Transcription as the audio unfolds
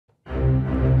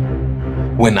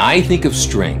When I think of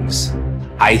strings,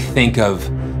 I think of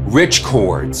rich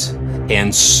chords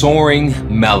and soaring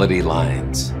melody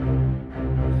lines.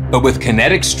 But with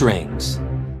kinetic strings,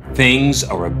 things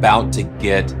are about to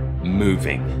get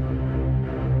moving.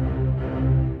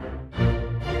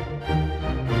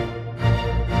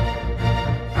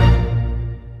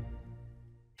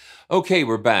 Okay,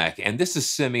 we're back, and this is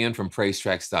Simeon from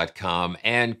PraiseTracks.com,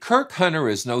 and Kirk Hunter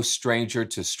is no stranger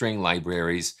to string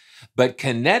libraries, but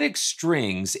kinetic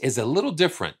strings is a little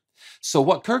different. So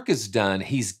what Kirk has done,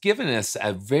 he's given us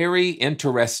a very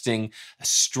interesting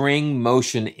string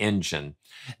motion engine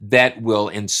that will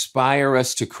inspire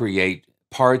us to create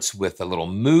parts with a little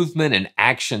movement and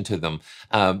action to them.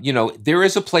 You know, there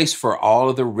is a place for all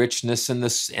of the richness and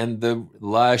the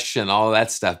lush and all of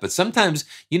that stuff, but sometimes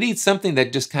you need something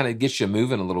that just kind of gets you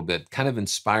moving a little bit, kind of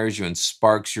inspires you and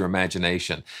sparks your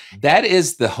imagination. That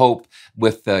is the hope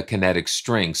with the kinetic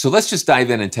string. So let's just dive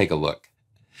in and take a look.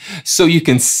 So you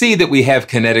can see that we have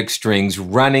kinetic strings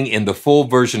running in the full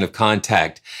version of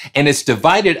Kontakt, and it's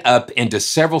divided up into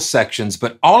several sections,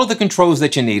 but all of the controls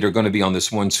that you need are going to be on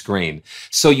this one screen.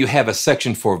 So you have a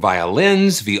section for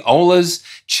violins, violas,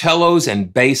 cellos,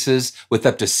 and basses with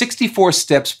up to 64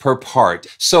 steps per part.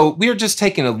 So we're just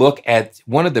taking a look at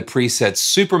one of the presets,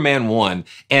 Superman 1,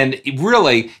 and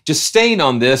really just staying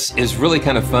on this is really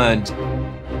kind of fun.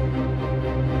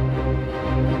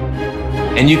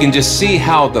 And you can just see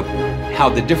how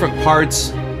the different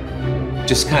parts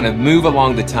just kind of move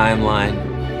along the timeline.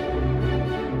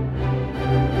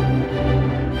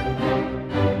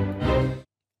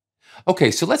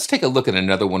 Okay, so let's take a look at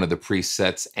another one of the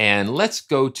presets, and let's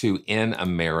go to In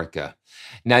America.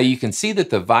 Now you can see that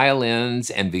the violins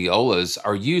and violas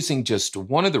are using just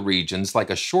one of the regions, like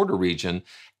a shorter region,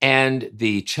 and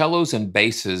the cellos and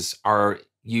basses are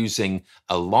using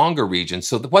a longer region.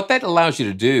 So what that allows you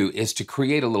to do is to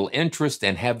create a little interest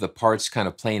and have the parts kind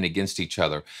of playing against each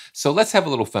other. So let's have a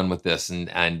little fun with this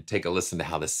and take a listen to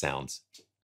how this sounds.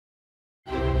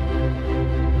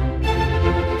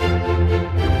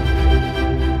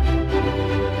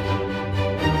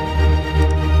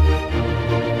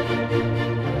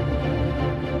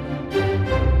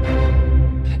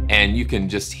 And you can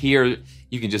just hear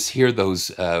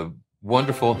those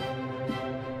wonderful.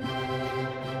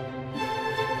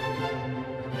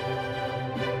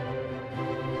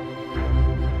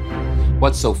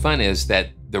 What's so fun is that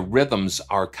the rhythms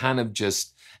are kind of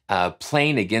just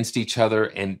playing against each other,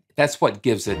 and that's what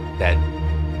gives it that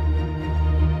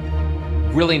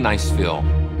really nice feel.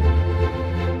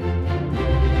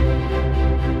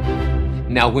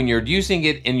 Now, when you're using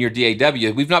it in your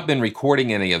DAW, we've not been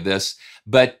recording any of this,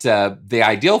 but the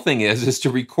ideal thing is to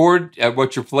record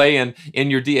what you're playing in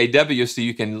your DAW so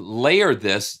you can layer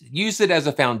this, use it as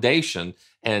a foundation,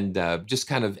 and just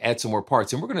kind of add some more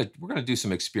parts. And we're gonna do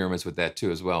some experiments with that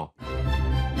too as well.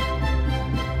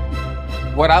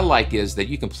 What I like is that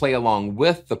you can play along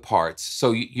with the parts.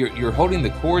 So you're holding the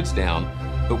chords down,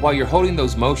 but while you're holding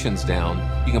those motions down,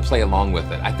 you can play along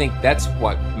with it. I think that's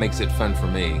what makes it fun for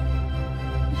me.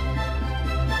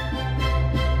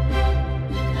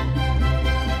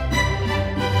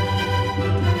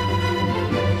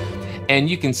 And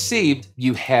you can see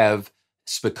you have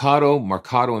Spiccato,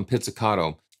 Marcato, and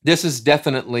Pizzicato. This is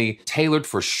definitely tailored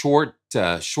for short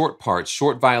parts,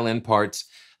 short violin parts.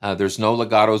 There's no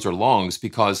legatos or longs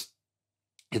because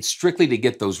it's strictly to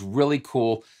get those really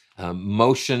cool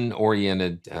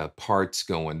motion-oriented parts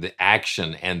going, the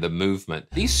action and the movement.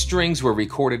 These strings were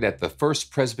recorded at the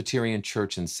First Presbyterian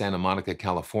Church in Santa Monica,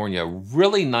 California.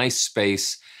 Really nice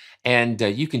space, and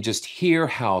you can just hear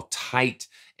how tight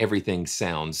everything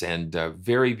sounds, and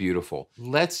very beautiful.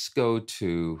 Let's go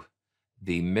to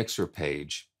the mixer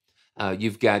page.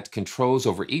 You've got controls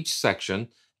over each section.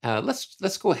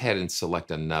 Let's go ahead and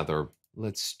select another.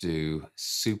 Let's do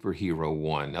Superhero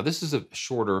 1. Now this is a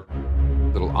shorter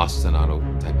little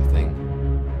ostinato type of thing.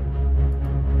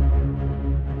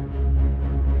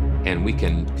 And we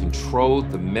can control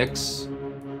the mix.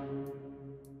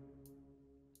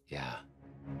 Yeah,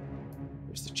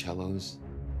 there's the cellos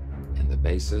and the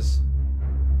basses.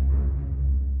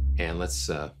 And let's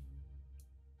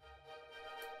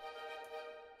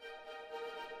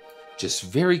just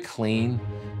very clean,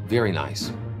 very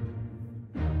nice.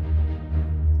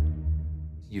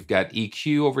 You've got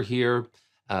EQ over here.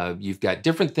 You've got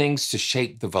different things to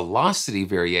shape the velocity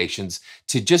variations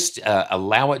to just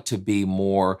allow it to be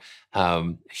more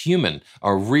human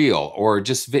or real, or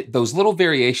just those little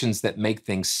variations that make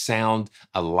things sound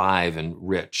alive and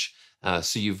rich.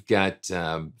 So you've got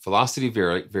velocity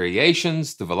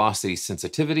variations, the velocity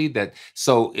sensitivity,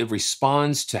 so it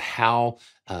responds to how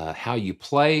you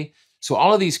play. So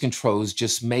all of these controls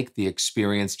just make the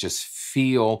experience just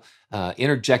feel,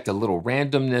 interject a little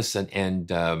randomness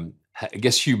and I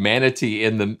guess humanity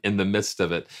in the midst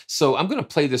of it. So I'm going to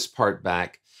play this part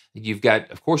back. You've got,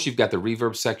 of course, you've got the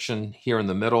reverb section here in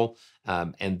the middle,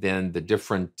 and then the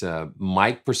different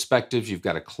mic perspectives. You've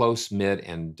got a close, mid,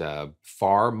 and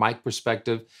far mic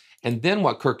perspective. And then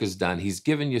what Kirk has done, he's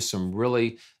given you some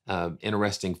really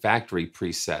interesting factory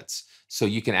presets. So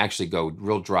you can actually go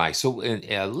real dry. So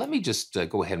let me just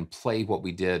go ahead and play what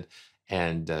we did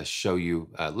and show you,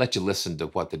 let you listen to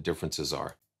what the differences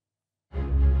are.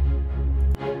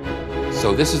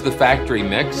 So this is the factory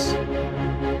mix.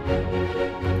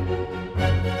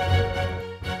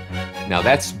 Now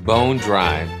that's bone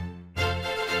dry.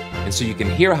 And so you can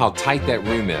hear how tight that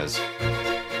room is.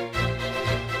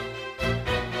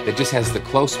 It just has the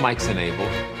close mics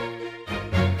enabled.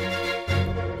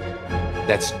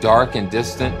 That's dark and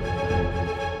distant.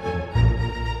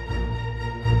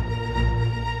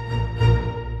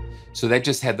 So that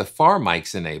just had the far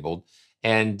mics enabled.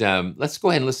 And let's go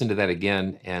ahead and listen to that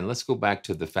again. And let's go back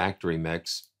to the factory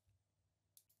mix.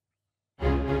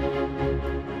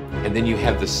 And then you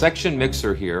have the section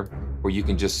mixer here where you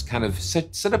can just kind of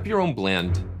set up your own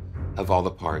blend of all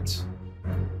the parts.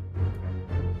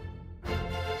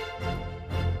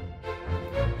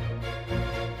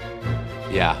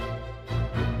 Yeah.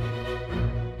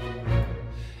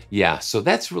 Yeah, so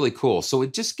that's really cool. So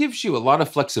it just gives you a lot of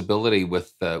flexibility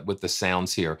with the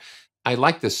sounds here. I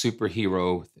like the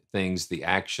superhero things, the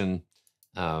action.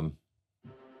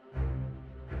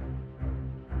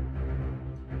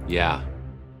 Yeah.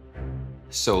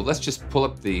 So let's just pull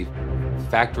up the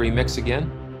factory mix again.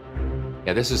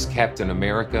 Yeah, this is Captain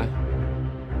America.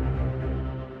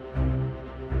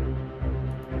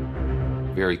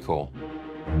 Very cool.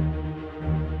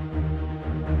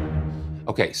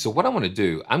 Okay, so what I want to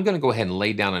do, I'm going to go ahead and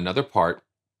lay down another part,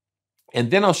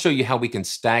 and then I'll show you how we can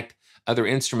stack other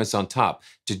instruments on top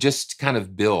to just kind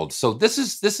of build. So this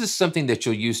is something that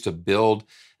you'll use to build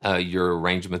your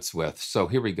arrangements with. So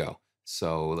here we go.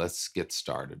 So let's get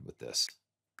started with this.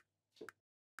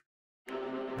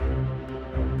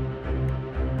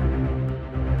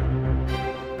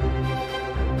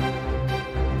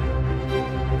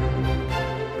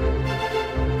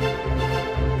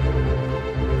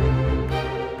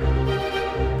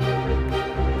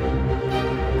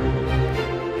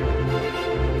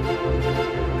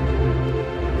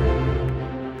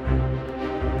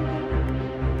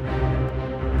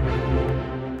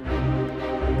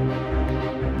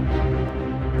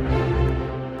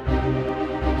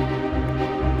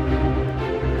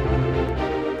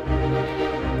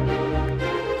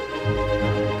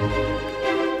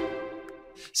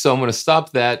 So I'm going to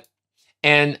stop that.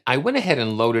 And I went ahead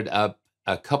and loaded up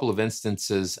a couple of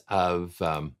instances of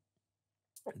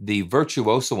the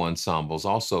virtuoso ensembles,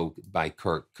 also by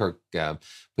Kirk. Kirk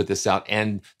put this out.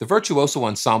 And the virtuoso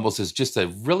ensembles is just a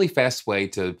really fast way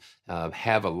to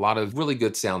have a lot of really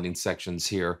good sounding sections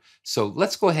here. So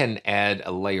let's go ahead and add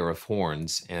a layer of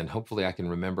horns. And hopefully I can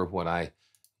remember what I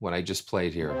just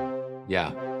played here.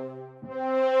 Yeah.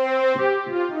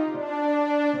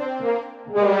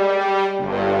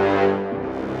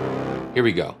 Here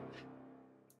we go.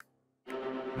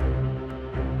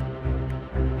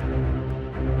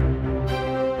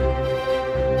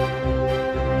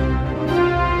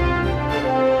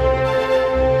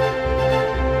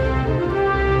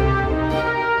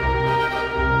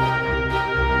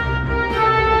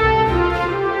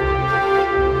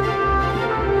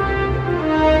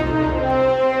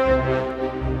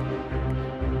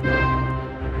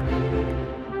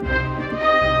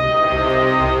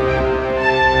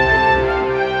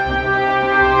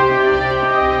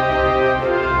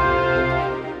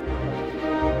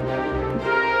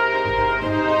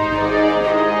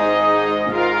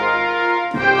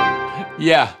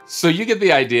 Yeah, so you get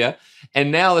the idea.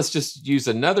 And now let's just use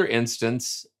another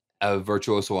instance of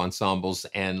virtuoso ensembles,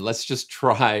 and let's just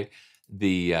try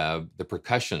the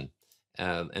percussion.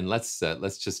 And let's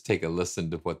just take a listen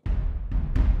to what.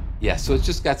 Yeah, so it's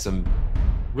just got some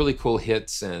really cool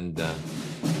hits and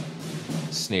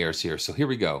snares here. So here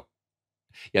we go.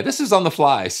 Yeah, this is on the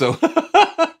fly, so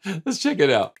let's check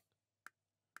it out.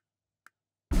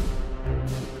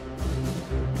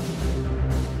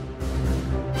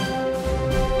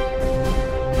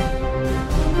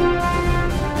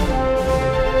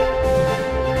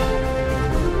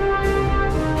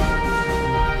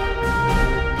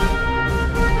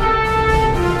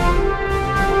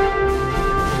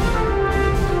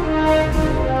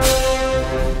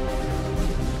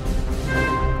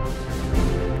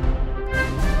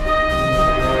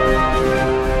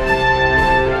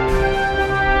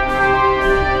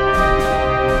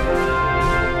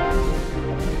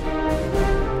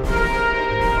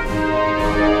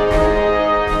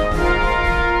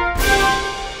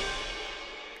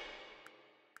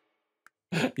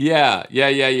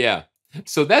 Yeah.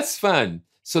 So that's fun.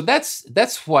 So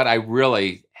that's what I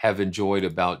really have enjoyed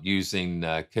about using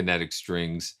kinetic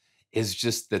strings is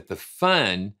just that the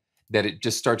fun that it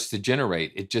just starts to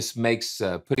generate. It just makes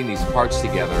putting these parts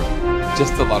together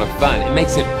just a lot of fun. It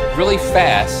makes it really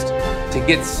fast to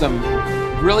get some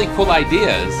really cool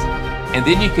ideas, and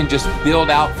then you can just build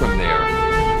out from there.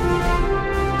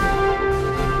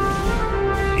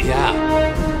 Yeah.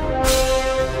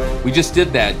 We just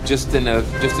did that just in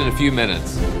a few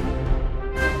minutes.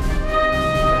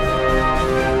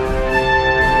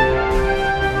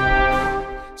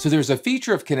 So there's a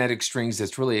feature of kinetic strings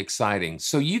that's really exciting.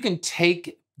 So you can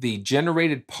take the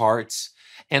generated parts,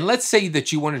 and let's say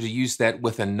that you wanted to use that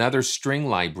with another string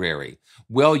library.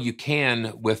 Well, you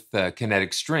can with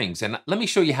kinetic strings, and let me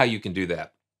show you how you can do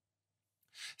that.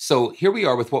 So here we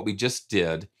are with what we just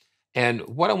did, and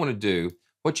what I want to do,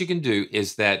 what you can do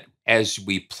is that as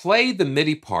we play the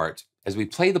MIDI part, as we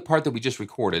play the part that we just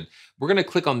recorded, we're going to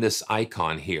click on this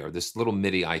icon here, this little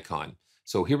MIDI icon.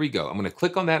 So here we go. I'm going to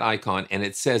click on that icon, and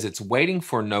it says it's waiting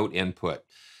for note input.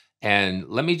 And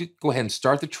let me go ahead and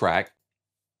start the track.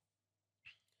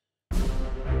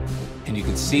 And you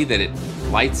can see that it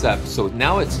lights up. So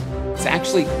now it's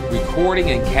actually recording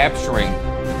and capturing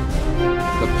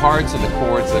the parts and the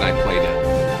chords that I played in.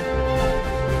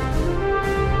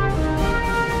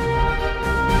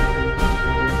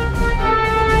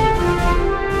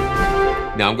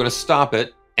 Now I'm going to stop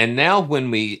it. And now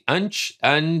when we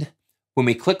when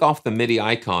we click off the MIDI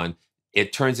icon,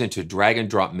 it turns into drag and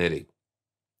drop MIDI.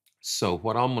 So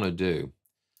what I'm going to do,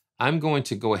 I'm going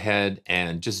to go ahead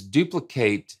and just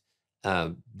duplicate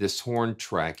this horn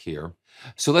track here.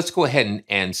 So let's go ahead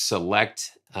and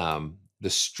select the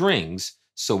strings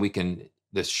so we can,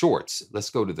 the shorts.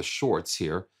 Let's go to the shorts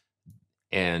here,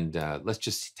 and let's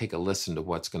just take a listen to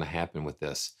what's going to happen with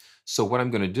this. So what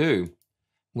I'm going to do,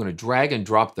 I'm going to drag and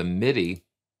drop the MIDI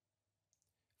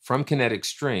from kinetic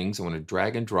strings. I want to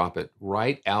drag and drop it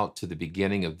right out to the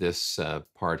beginning of this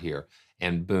part here.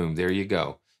 And boom, there you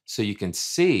go. So you can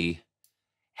see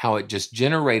how it just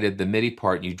generated the MIDI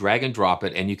part. You drag and drop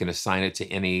it, and you can assign it to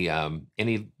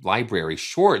any library.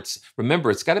 Shorts,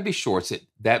 remember, it's got to be shorts.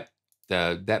 That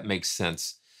makes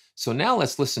sense. So now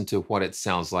let's listen to what it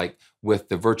sounds like with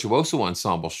the Virtuoso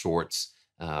Ensemble shorts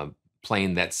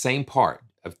playing that same part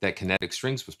of that kinetic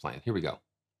strings was playing. Here we go.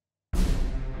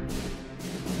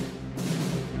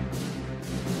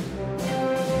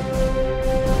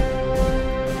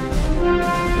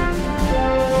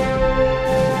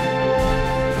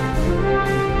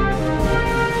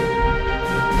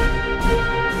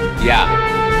 Yeah.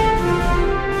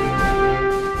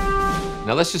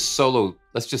 Now let's just solo,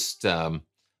 let's just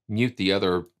mute the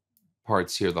other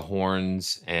parts here, the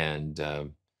horns, and so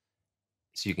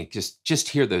you can just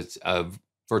hear the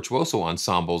virtuoso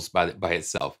ensembles by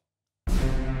itself.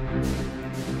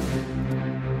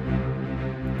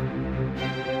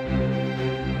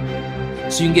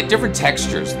 So you can get different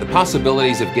textures. The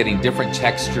possibilities of getting different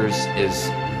textures is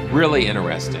really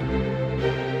interesting.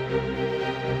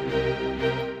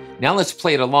 Now let's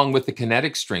play it along with the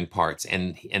kinetic string parts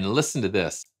and listen to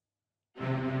this.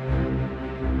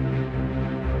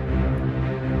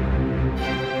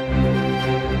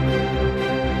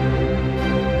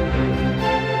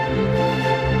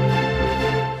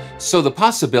 So the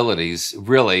possibilities,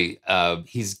 really,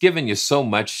 he's given you so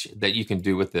much that you can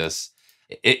do with this.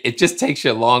 It just takes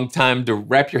you a long time to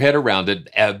wrap your head around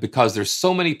it because there's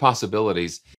so many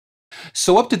possibilities.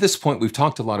 So up to this point, we've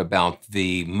talked a lot about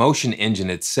the Motion engine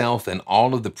itself and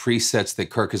all of the presets that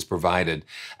Kirk has provided.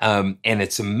 And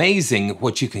it's amazing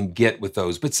what you can get with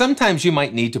those. But sometimes you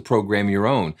might need to program your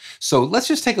own. So let's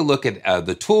just take a look at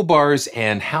the toolbars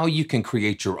and how you can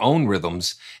create your own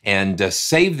rhythms and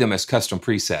save them as custom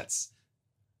presets.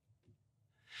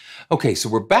 Okay, so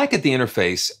we're back at the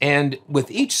interface, and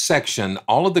with each section,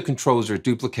 all of the controls are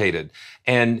duplicated.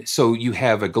 And so you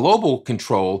have a global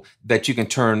control that you can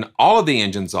turn all of the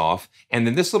engines off, and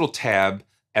then this little tab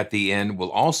at the end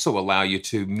will also allow you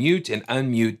to mute and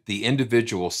unmute the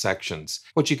individual sections.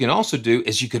 What you can also do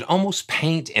is you could almost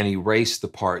paint and erase the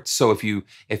parts. So if you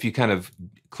kind of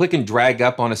click and drag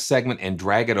up on a segment and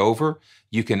drag it over,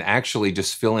 you can actually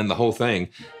just fill in the whole thing.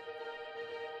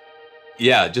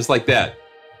 Yeah, just like that.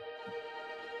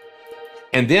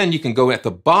 And then you can go at the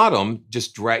bottom,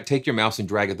 just take your mouse and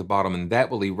drag at the bottom, and that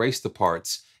will erase the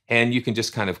parts. And you can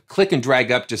just kind of click and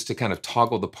drag up just to kind of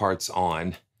toggle the parts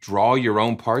on. Draw your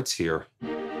own parts here.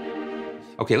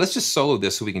 Okay, let's just solo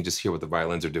this so we can just hear what the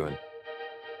violins are doing.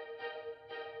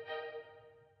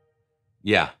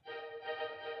 Yeah.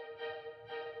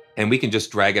 And we can just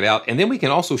drag it out. And then we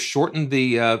can also shorten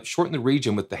the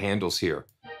region with the handles here.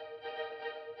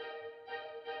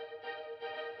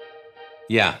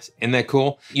 Yeah, isn't that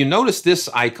cool? You notice this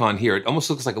icon here, it almost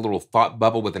looks like a little thought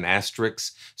bubble with an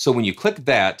asterisk. So when you click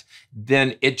that,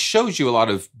 then it shows you a lot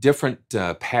of different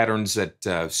patterns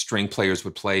that string players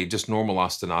would play, just normal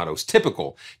ostinatos,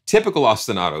 typical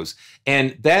ostinatos.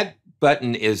 And that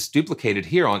button is duplicated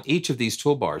here on each of these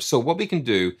toolbars. So what we can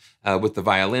do with the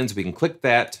violins, we can click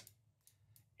that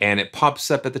and it pops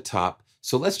up at the top.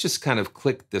 So let's just kind of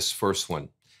click this first one.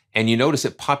 And you notice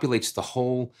it populates the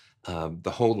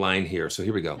whole line here. So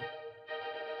here we go.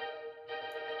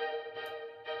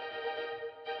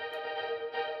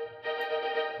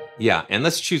 Yeah, and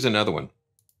let's choose another one.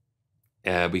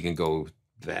 We can go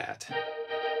that.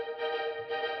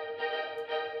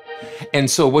 And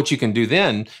so what you can do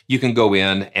then, you can go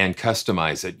in and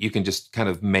customize it. You can just kind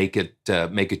of make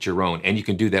it your own, and you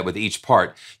can do that with each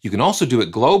part. You can also do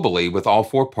it globally with all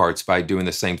 4 parts by doing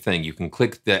the same thing. You can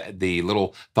click the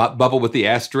little thought bubble with the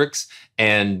asterisks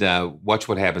and watch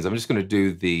what happens. I'm just going to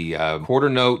do the quarter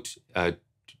note,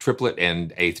 triplet,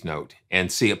 and 8th note,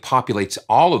 and see it populates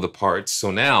all of the parts. So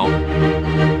now,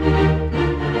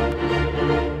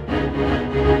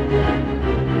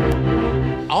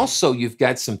 also, you've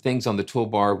got some things on the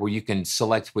toolbar where you can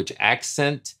select which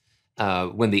accent,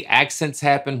 when the accents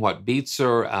happen, what beats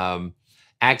are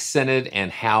accented,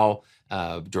 and how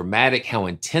dramatic, how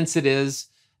intense it is.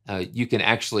 You can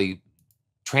actually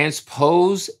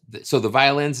transpose. So the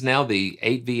violins now, the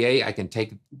 8VA, I can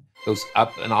take those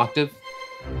up an octave.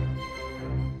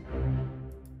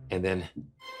 And then,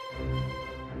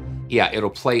 yeah, it'll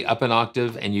play up an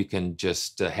octave, and you can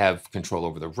just have control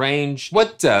over the range.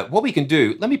 What we can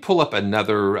do, let me pull up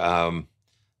another,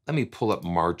 let me pull up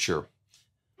Marcher.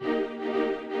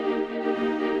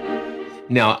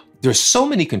 Now, there's so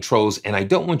many controls, and I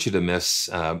don't want you to miss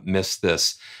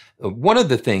this. One of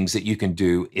the things that you can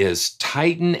do is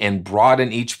tighten and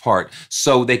broaden each part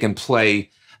so they can play,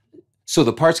 so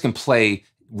the parts can play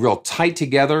real tight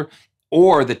together,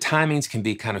 or the timings can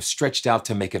be kind of stretched out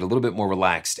to make it a little bit more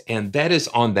relaxed. And that is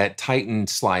on that tighten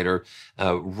slider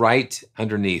right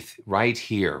underneath, right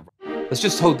here. Let's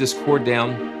just hold this chord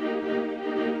down.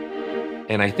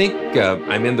 And I think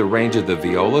I'm in the range of the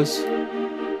violas.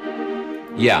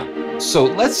 Yeah, so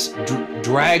let's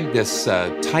drag this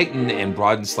tighten and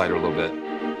broaden slider a little bit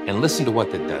and listen to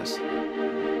what that does.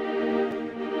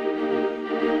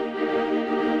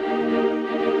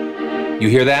 You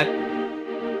hear that?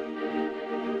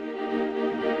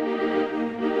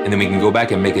 And then we can go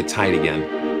back and make it tight again.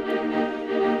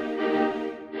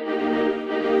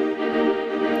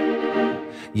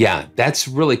 Yeah, that's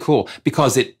really cool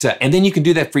because it, and then you can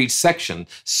do that for each section.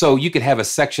 So you could have a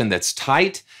section that's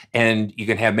tight, and you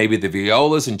can have maybe the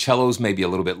violas and cellos maybe a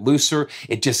little bit looser.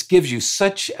 It just gives you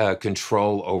such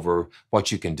control over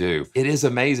what you can do. It is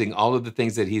amazing, all of the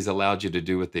things that he's allowed you to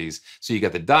do with these. So you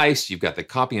got the dice, you've got the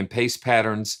copy and paste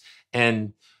patterns,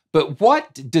 but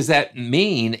what does that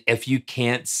mean if you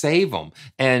can't save them?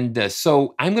 And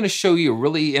so I'm going to show you a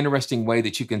really interesting way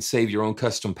that you can save your own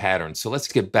custom patterns. So let's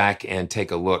get back and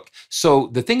take a look. So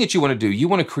the thing that you want to do, you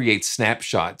want to create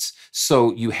snapshots.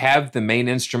 So you have the main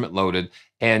instrument loaded,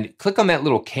 and click on that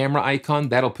little camera icon.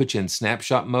 That'll put you in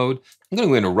snapshot mode. I'm going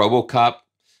to go into RoboCop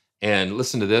and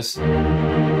listen to this.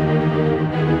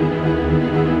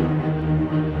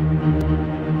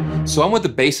 So I want the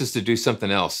basses to do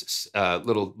something else,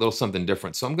 little something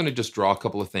different. So I'm going to just draw a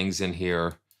couple of things in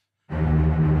here.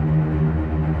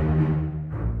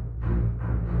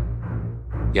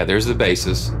 Yeah, there's the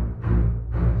basses.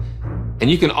 And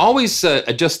you can always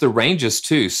adjust the ranges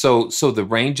too. So the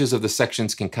ranges of the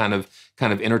sections can kind of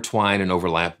intertwine and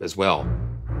overlap as well.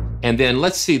 And then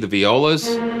let's see the violas.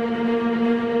 I'm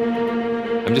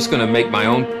just going to make my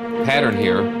own pattern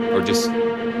here, or just.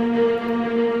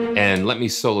 And let me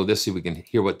solo this so we can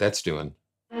hear what that's doing.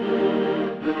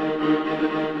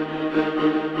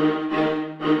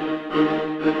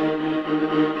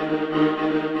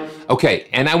 Okay,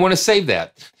 and I want to save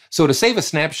that. So to save a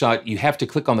snapshot, you have to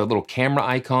click on the little camera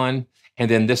icon,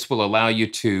 and then this will allow you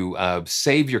to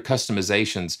save your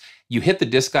customizations. You hit the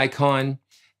disk icon,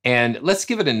 and let's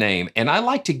give it a name. And I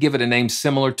like to give it a name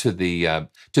similar to the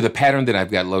pattern that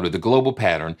I've got loaded, the global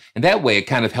pattern. And that way it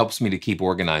kind of helps me to keep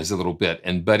organized a little bit.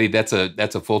 And buddy, that's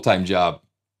a full-time job.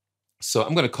 So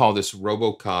I'm going to call this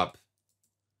RoboCop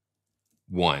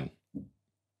 1.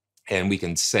 And we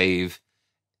can save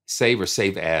or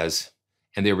save as,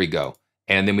 and there we go.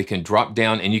 And then we can drop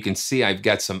down, and you can see I've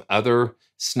got some other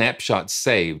snapshots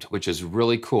saved, which is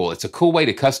really cool. It's a cool way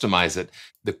to customize it.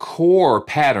 The core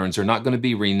patterns are not going to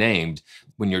be renamed.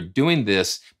 When you're doing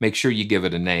this, make sure you give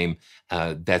it a name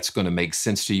that's going to make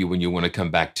sense to you when you want to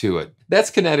come back to it. That's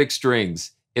Kinetic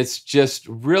Strings. It's just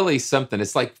really something.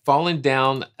 It's like falling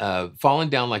down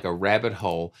like a rabbit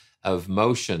hole of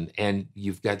motion, and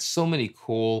you've got so many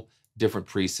cool different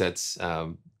presets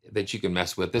that you can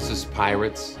mess with. This is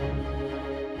Pirates.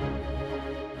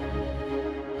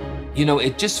 You know,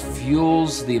 it just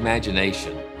fuels the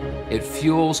imagination. It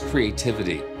fuels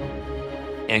creativity.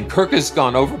 And Kirk has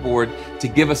gone overboard to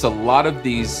give us a lot of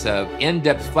these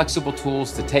in-depth, flexible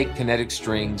tools to take kinetic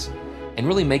strings and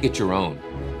really make it your own,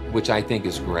 which I think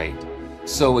is great.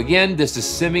 So again, this is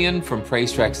Simeon from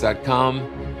PraiseTracks.com,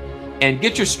 and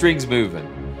get your strings moving.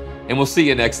 And we'll see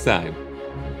you next time.